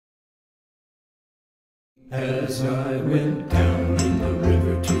As I went down in the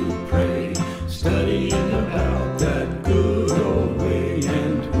river to pray, studying about that good old way,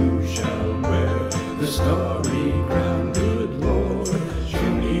 and who shall wear the starry crown, good Lord,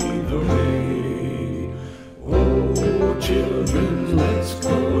 show me the way. Oh, children, let's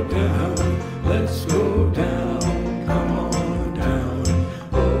go down, let's go down, come on down.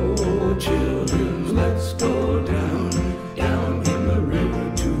 Oh, children, let's go down, down in the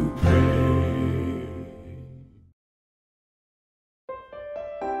river to pray.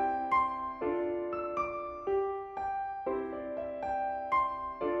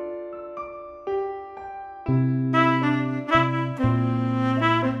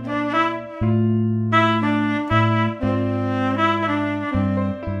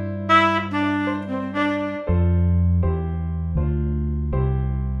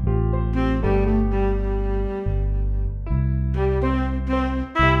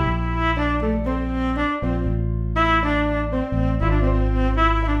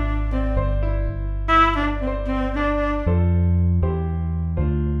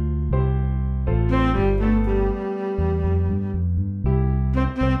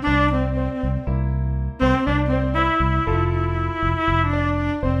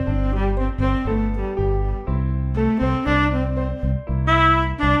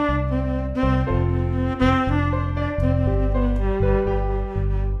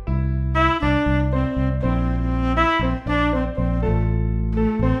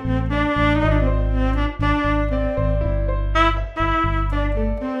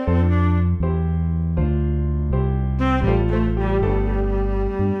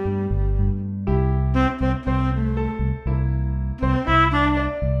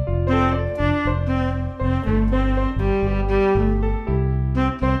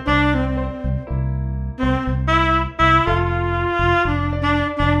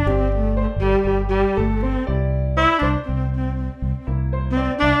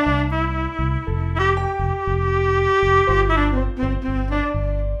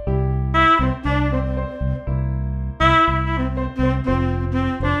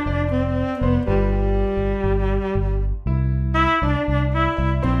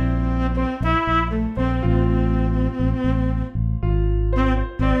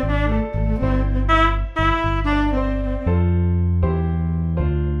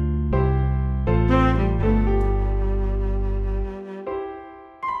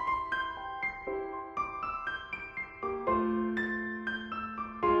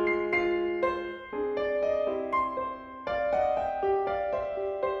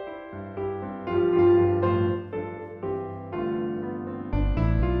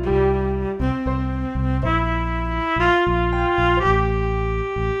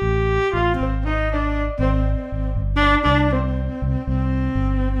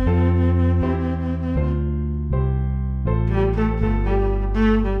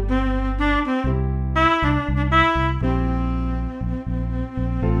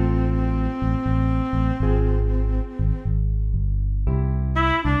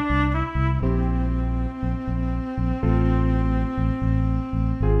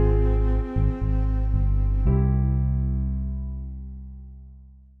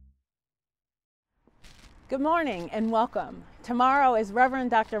 Good morning and welcome. Tomorrow is Reverend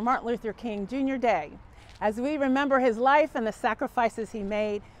Dr. Martin Luther King Jr. Day. As we remember his life and the sacrifices he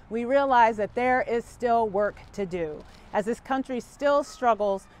made, we realize that there is still work to do, as this country still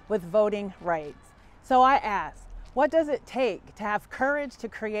struggles with voting rights. So I ask, what does it take to have courage to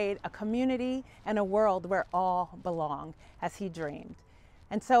create a community and a world where all belong, as he dreamed?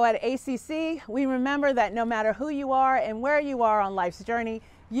 And so at ACC, we remember that no matter who you are and where you are on life's journey,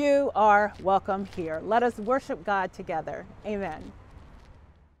 you are welcome here. Let us worship God together. Amen.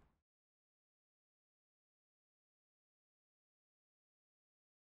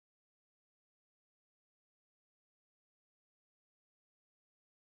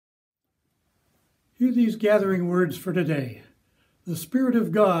 Hear these gathering words for today. The Spirit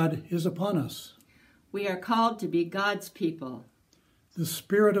of God is upon us. We are called to be God's people. The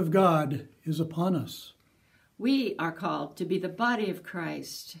Spirit of God is upon us. We are called to be the body of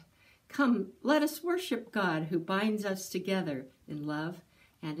Christ. Come, let us worship God who binds us together in love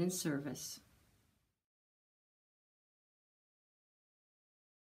and in service.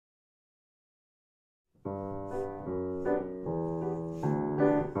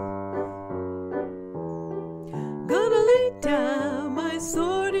 Gonna lay down my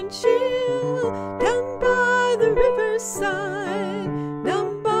sword and shield down by the riverside,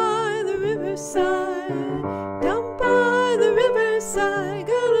 down by the riverside, down by the riverside.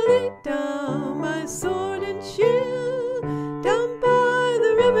 Gonna lay down my sword and shield down by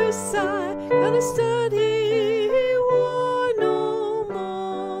the riverside. Gonna study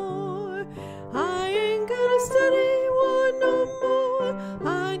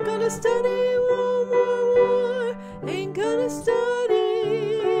study war, war. Ain't gonna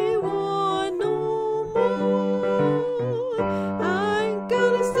study war no more. I ain't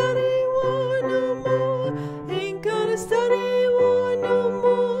gonna study war no more. Ain't gonna study war no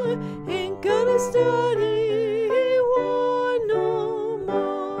more. Ain't gonna study war no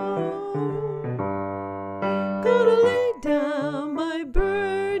more. Gonna lay down my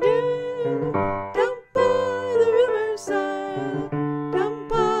burden down by the riverside, down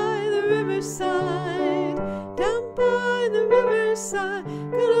by the riverside, down by the riverside.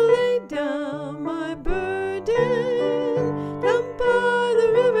 Gonna lay down my burden down by the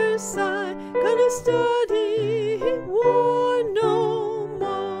riverside. Gonna study war no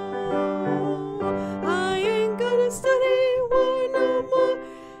more. I ain't gonna study war no more.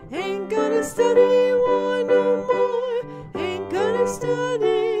 Ain't gonna study war no more. Ain't gonna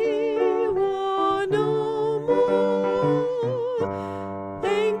study war no more.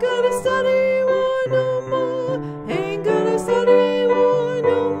 Ain't gonna study war no more. Ain't gonna study war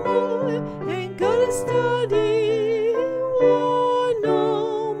no more. Ain't gonna study war no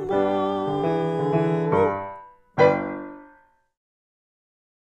more.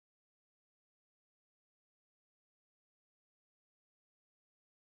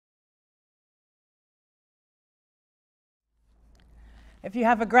 If you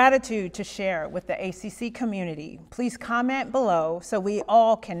have a gratitude to share with the ACC community, please comment below so we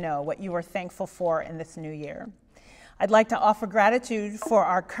all can know what you are thankful for in this new year. I'd like to offer gratitude for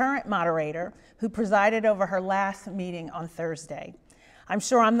our current moderator who presided over her last meeting on Thursday. I'm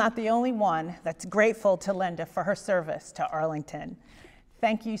sure I'm not the only one that's grateful to Linda for her service to Arlington.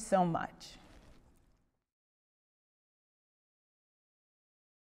 Thank you so much.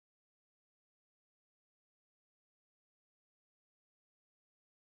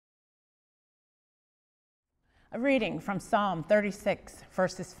 A reading from Psalm 36,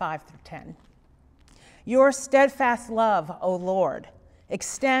 verses 5 through 10. Your steadfast love, O Lord,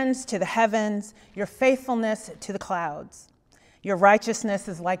 extends to the heavens, your faithfulness to the clouds. Your righteousness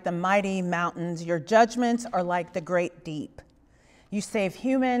is like the mighty mountains, your judgments are like the great deep. You save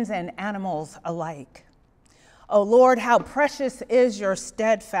humans and animals alike. O Lord, how precious is your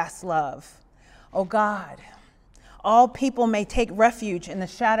steadfast love. O God, all people may take refuge in the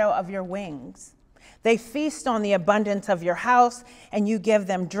shadow of your wings. They feast on the abundance of your house, and you give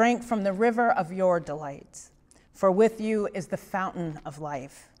them drink from the river of your delights. For with you is the fountain of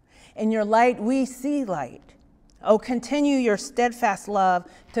life. In your light we see light. Oh, continue your steadfast love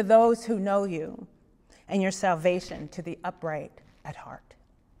to those who know you, and your salvation to the upright at heart.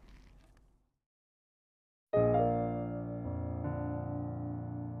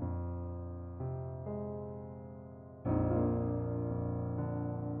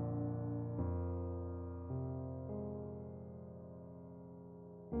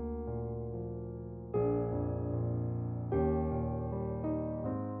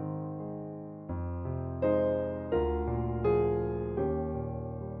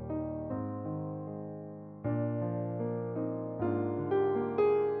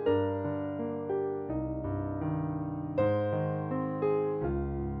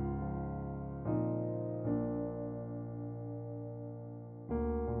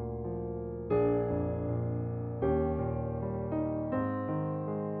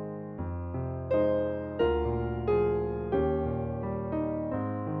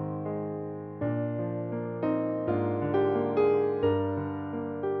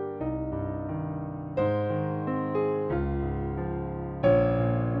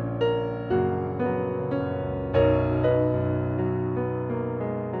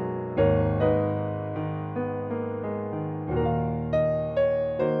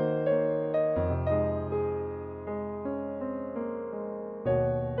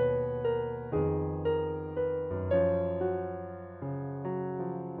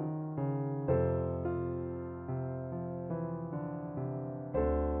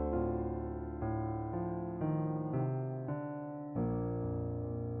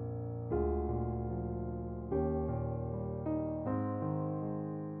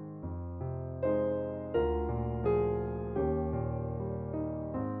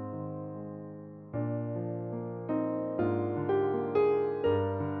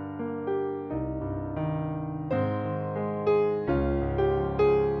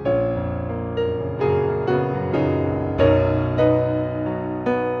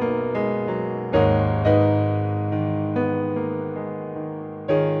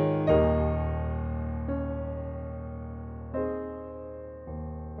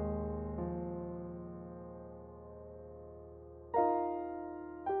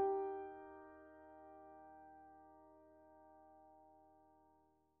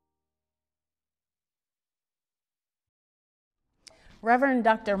 Reverend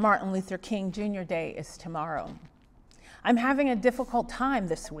Dr. Martin Luther King Jr. Day is tomorrow. I'm having a difficult time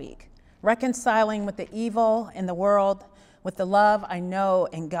this week, reconciling with the evil in the world, with the love I know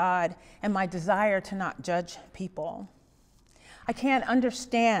in God, and my desire to not judge people. I can't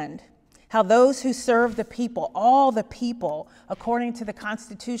understand how those who serve the people, all the people, according to the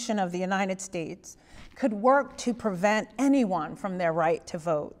Constitution of the United States, could work to prevent anyone from their right to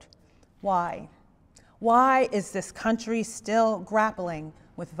vote. Why? Why is this country still grappling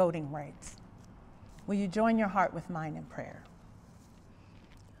with voting rights? Will you join your heart with mine in prayer?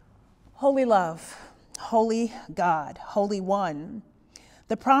 Holy love, holy God, Holy One,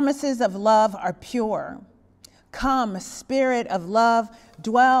 the promises of love are pure. Come, Spirit of love,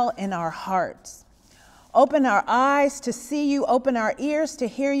 dwell in our hearts. Open our eyes to see you, open our ears to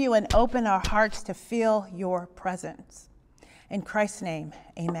hear you, and open our hearts to feel your presence. In Christ's name,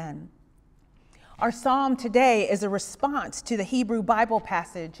 amen. Our psalm today is a response to the Hebrew Bible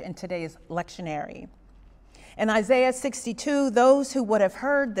passage in today's lectionary. In Isaiah 62, those who would have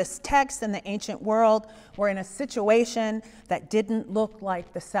heard this text in the ancient world were in a situation that didn't look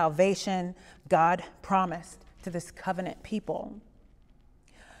like the salvation God promised to this covenant people.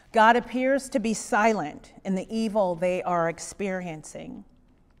 God appears to be silent in the evil they are experiencing.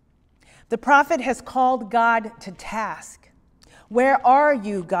 The prophet has called God to task. Where are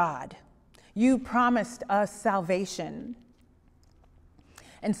you, God? You promised us salvation.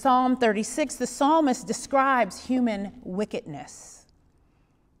 In Psalm 36, the psalmist describes human wickedness.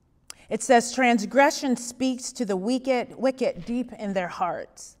 It says, transgression speaks to the wicked deep in their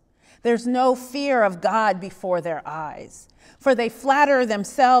hearts. There's no fear of God before their eyes, for they flatter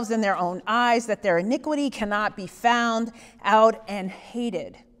themselves in their own eyes that their iniquity cannot be found out and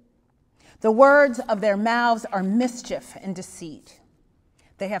hated. The words of their mouths are mischief and deceit.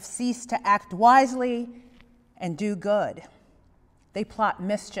 They have ceased to act wisely and do good. They plot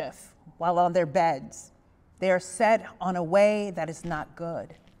mischief while on their beds. They are set on a way that is not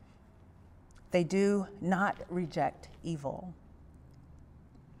good. They do not reject evil.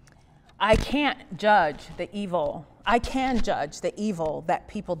 I can't judge the evil. I can judge the evil that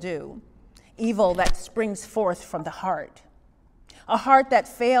people do, evil that springs forth from the heart, a heart that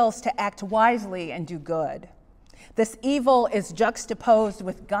fails to act wisely and do good. This evil is juxtaposed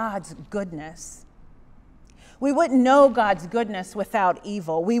with God's goodness. We wouldn't know God's goodness without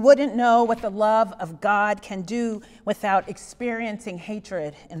evil. We wouldn't know what the love of God can do without experiencing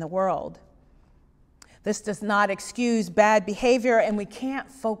hatred in the world. This does not excuse bad behavior, and we can't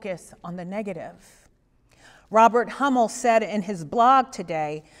focus on the negative. Robert Hummel said in his blog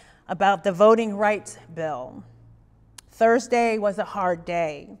today about the voting rights bill, Thursday was a hard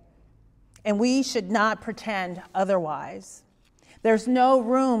day, and we should not pretend otherwise. There's no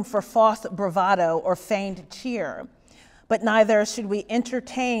room for false bravado or feigned cheer, but neither should we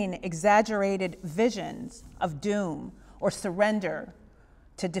entertain exaggerated visions of doom or surrender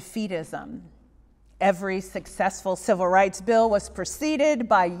to defeatism. Every successful civil rights bill was preceded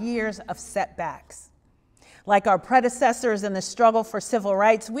by years of setbacks. Like our predecessors in the struggle for civil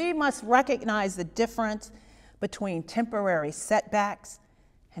rights, we must recognize the difference between temporary setbacks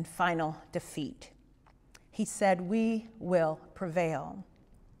and final defeat. He said, we will prevail.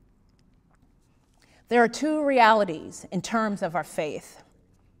 There are two realities in terms of our faith,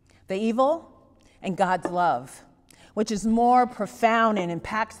 the evil and God's love, which is more profound and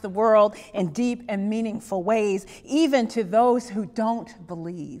impacts the world in deep and meaningful ways, even to those who don't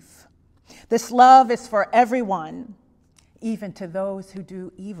believe. This love is for everyone, even to those who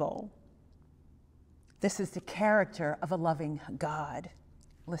do evil. This is the character of a loving God.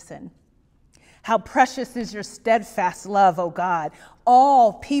 Listen. How precious is your steadfast love, O God.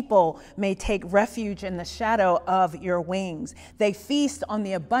 All people may take refuge in the shadow of your wings. They feast on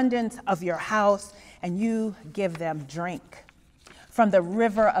the abundance of your house, and you give them drink from the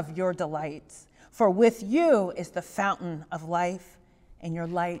river of your delights. For with you is the fountain of life. In your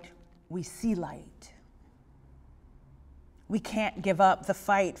light, we see light. We can't give up the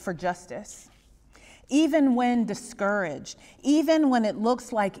fight for justice. Even when discouraged, even when it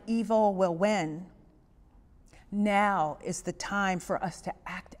looks like evil will win, now is the time for us to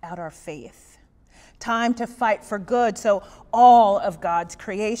act out our faith. Time to fight for good so all of God's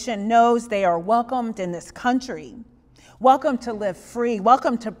creation knows they are welcomed in this country. Welcome to live free,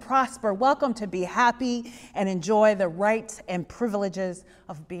 welcome to prosper, welcome to be happy and enjoy the rights and privileges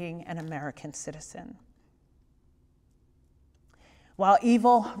of being an American citizen. While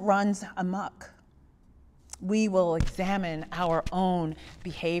evil runs amok, we will examine our own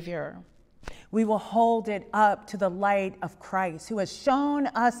behavior. We will hold it up to the light of Christ, who has shown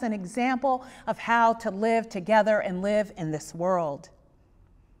us an example of how to live together and live in this world.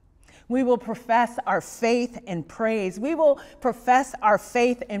 We will profess our faith in praise. We will profess our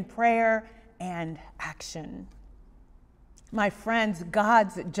faith in prayer and action. My friends,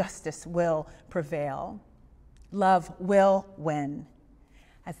 God's justice will prevail. Love will win,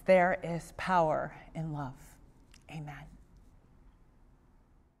 as there is power in love. Amen.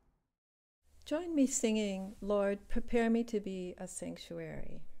 Join me singing, Lord, prepare me to be a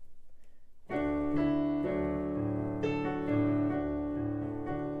sanctuary.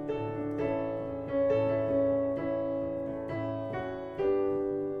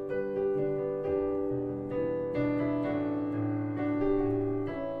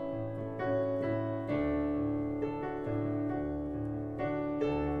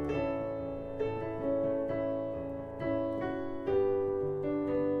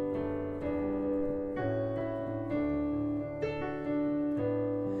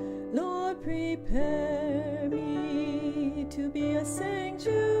 Prepare me to be a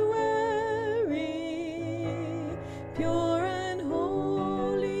sanctuary, pure and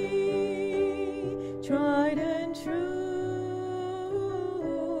holy, tried and true.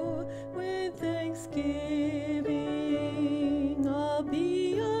 With thanksgiving, I'll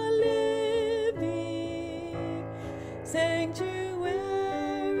be a living sanctuary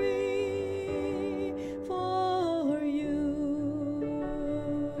for you.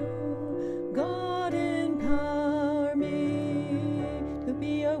 God, empower me to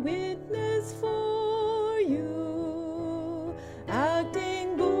be a witness for you,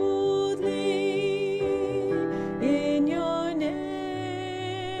 acting boldly in your name,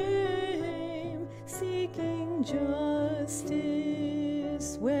 seeking justice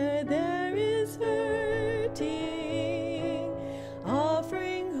where there is hurting,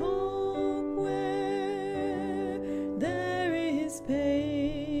 offering hope where there is pain.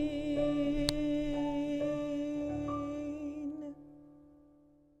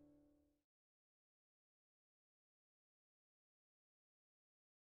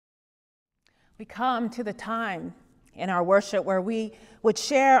 We come to the time in our worship where we would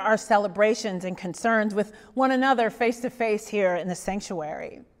share our celebrations and concerns with one another face to face here in the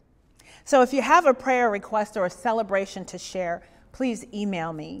sanctuary. So if you have a prayer request or a celebration to share, please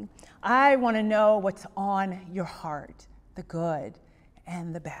email me. I want to know what's on your heart, the good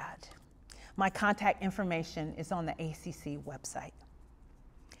and the bad. My contact information is on the ACC website.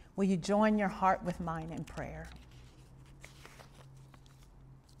 Will you join your heart with mine in prayer?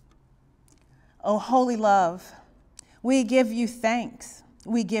 Oh, holy love, we give you thanks,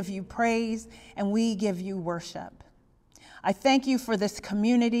 we give you praise, and we give you worship. I thank you for this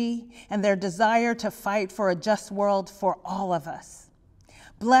community and their desire to fight for a just world for all of us.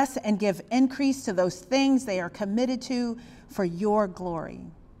 Bless and give increase to those things they are committed to for your glory.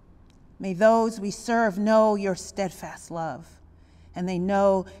 May those we serve know your steadfast love, and they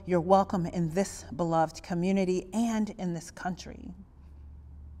know you're welcome in this beloved community and in this country.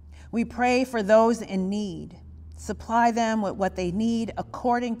 We pray for those in need. Supply them with what they need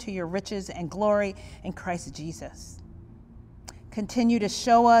according to your riches and glory in Christ Jesus. Continue to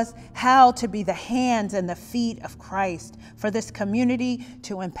show us how to be the hands and the feet of Christ for this community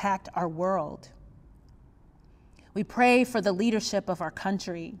to impact our world. We pray for the leadership of our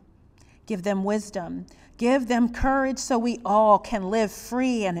country. Give them wisdom. Give them courage so we all can live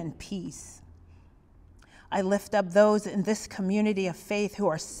free and in peace. I lift up those in this community of faith who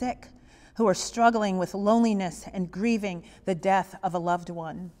are sick, who are struggling with loneliness and grieving the death of a loved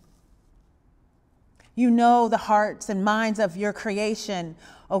one. You know the hearts and minds of your creation,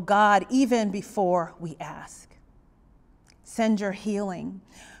 O God, even before we ask. Send your healing.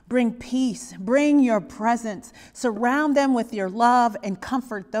 Bring peace. Bring your presence. Surround them with your love and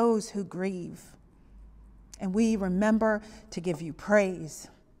comfort those who grieve. And we remember to give you praise.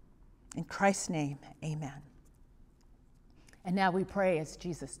 In Christ's name, amen. And now we pray as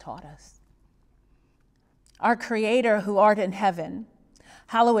Jesus taught us. Our Creator who art in heaven,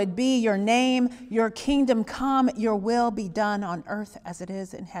 hallowed be your name, your kingdom come, your will be done on earth as it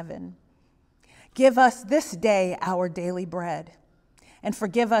is in heaven. Give us this day our daily bread, and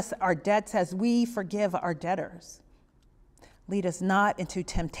forgive us our debts as we forgive our debtors. Lead us not into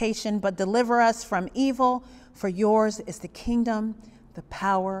temptation, but deliver us from evil, for yours is the kingdom, the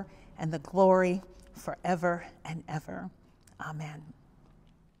power, and the glory forever and ever. Amen.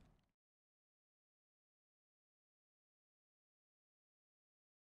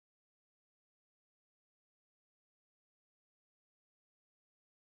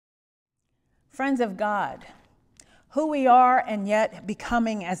 Friends of God, Who we are and yet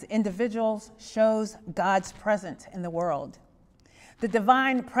becoming as individuals shows God's presence in the world. The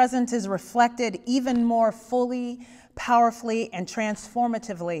divine presence is reflected even more fully, powerfully, and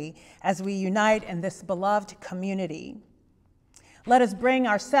transformatively as we unite in this beloved community. Let us bring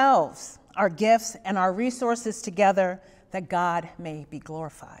ourselves, our gifts, and our resources together that God may be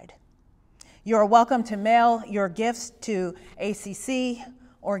glorified. You are welcome to mail your gifts to ACC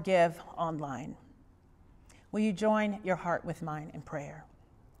or give online. Will you join your heart with mine in prayer?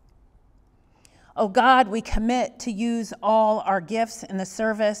 Oh God, we commit to use all our gifts in the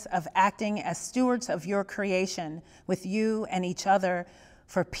service of acting as stewards of your creation with you and each other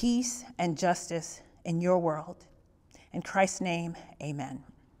for peace and justice in your world. In Christ's name, amen.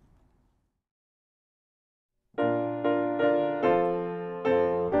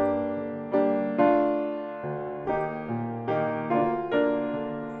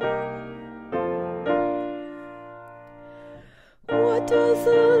 What does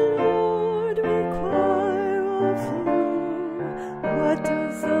the Lord require of you? What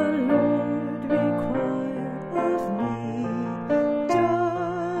does the Lord require of me?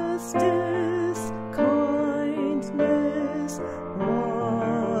 Justice, kindness,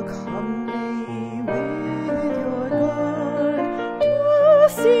 walk humbly with your God. To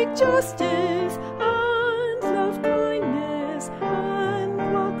seek justice and love kindness and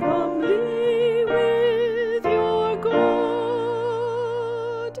walk humbly with your God.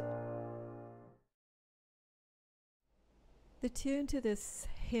 The tune to this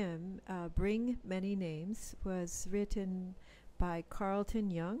hymn, Bring Many Names, was written by Carlton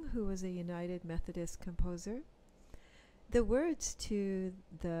Young, who was a United Methodist composer. The words to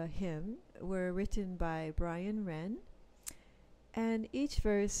the hymn were written by Brian Wren, and each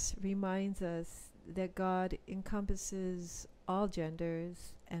verse reminds us that God encompasses all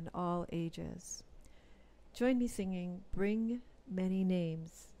genders and all ages. Join me singing Bring Many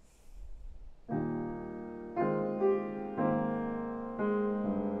Names.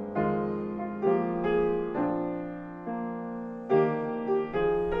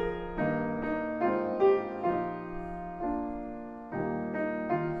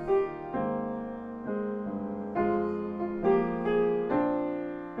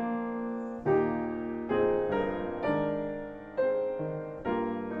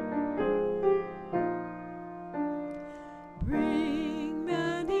 Bring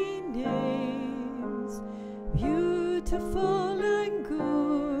many names, beautiful and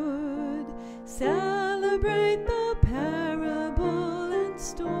good. Celebrate the parable and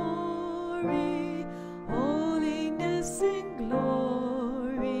story, holiness and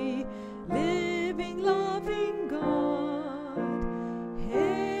glory, living, loving God.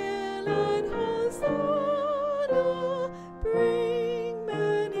 Hail and Hosanna, bring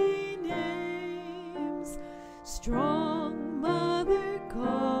many names. Strong Mother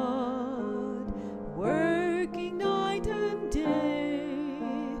God, working night and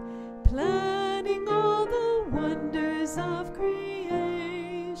day, planning all the wonders of creation,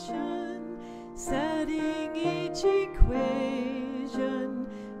 setting each equation,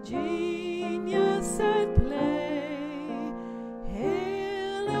 genius at play.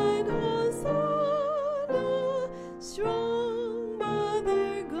 Hail and Hosanna, strong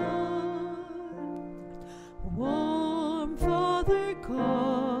Mother God. Warm Father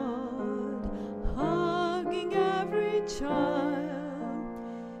God, hugging every child,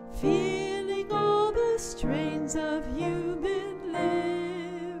 feeling all the strains of human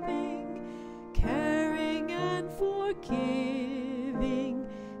living, caring and forgiving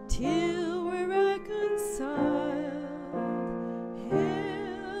till we're reconciled.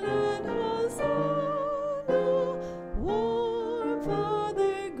 Hail and Hosanna, warm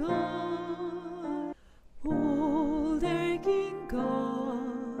Father God. Old aching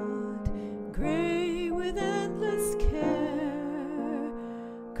God, gray with endless care,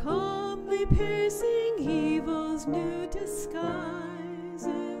 calmly piercing evil's new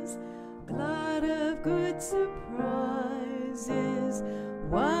disguises, glad of good surprises,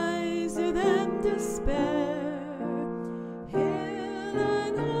 wiser than despair. Hail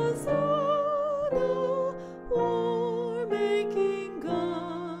and Hosanna, warm aching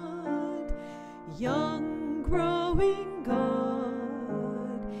God, young growing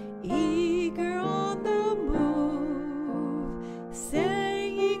God, eager on the move,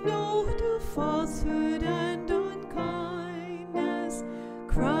 saying no to falsehood and unkindness,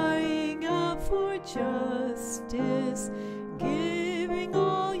 crying out for justice, giving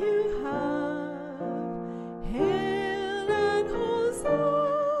all you have. Hail and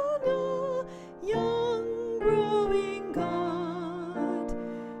Hosanna, young growing God,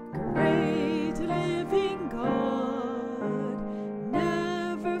 great living God.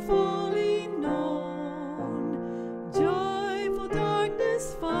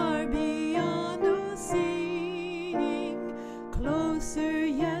 closer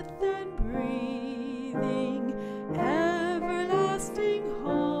yet than breathing, everlasting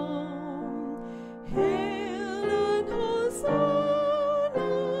home. Hail and Hosanna,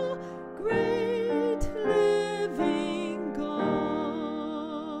 great living God.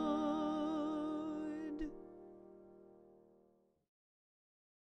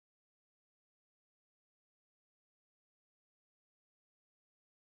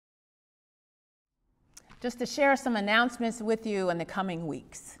 Just to share some announcements with you in the coming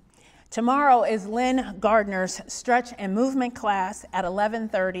weeks. Tomorrow is Lynn Gardner's Stretch and Movement class at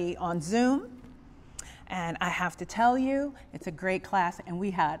 11:30 on Zoom. And I have to tell you, it's a great class and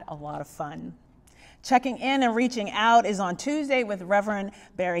we had a lot of fun. Checking in and reaching out is on Tuesday with Reverend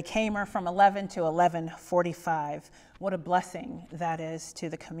Barry Kamer from 11 to 11:45. What a blessing that is to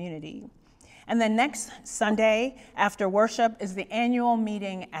the community. And then next Sunday after worship is the annual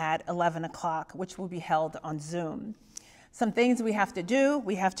meeting at 11 o'clock, which will be held on Zoom. Some things we have to do: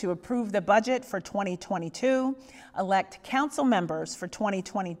 we have to approve the budget for 2022, elect council members for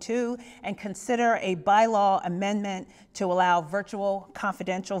 2022, and consider a bylaw amendment to allow virtual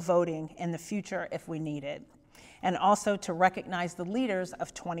confidential voting in the future if we need it, and also to recognize the leaders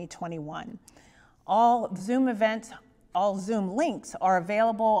of 2021. All Zoom events, all Zoom links are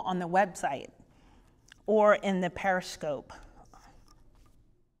available on the website or in the Periscope.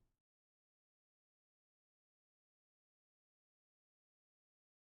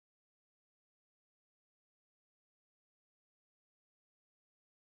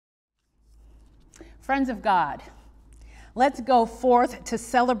 Friends of God, let's go forth to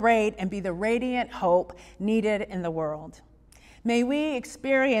celebrate and be the radiant hope needed in the world. May we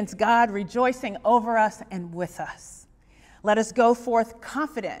experience God rejoicing over us and with us. Let us go forth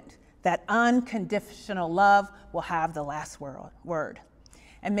confident that unconditional love will have the last word.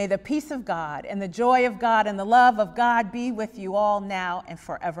 And may the peace of God and the joy of God and the love of God be with you all now and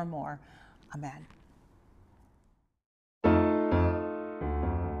forevermore. Amen.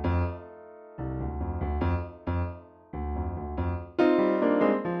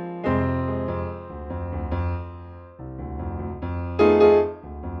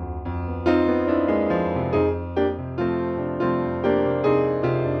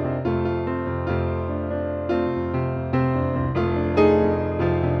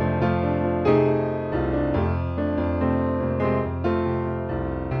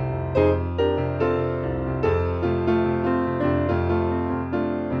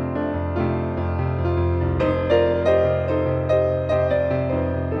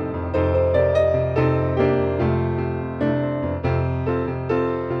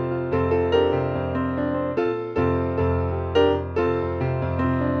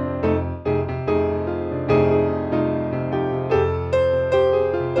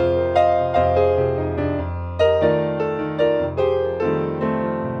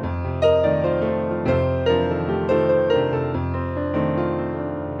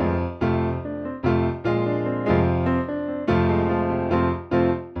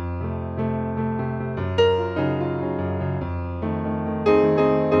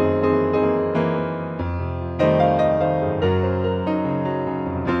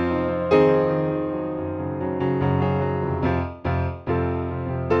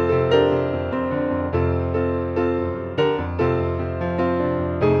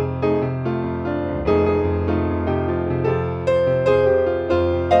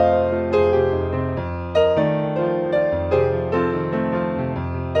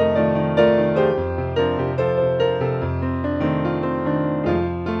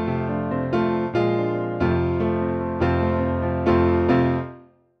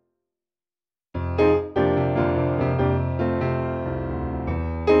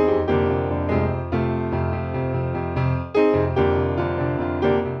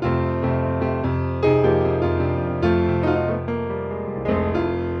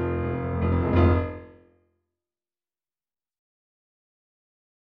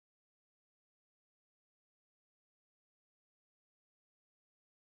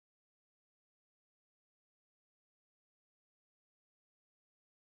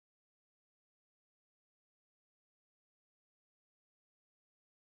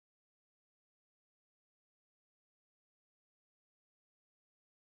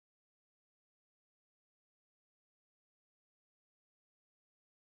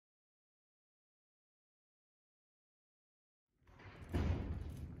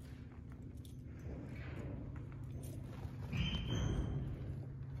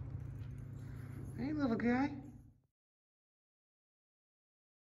 Hey, little guy.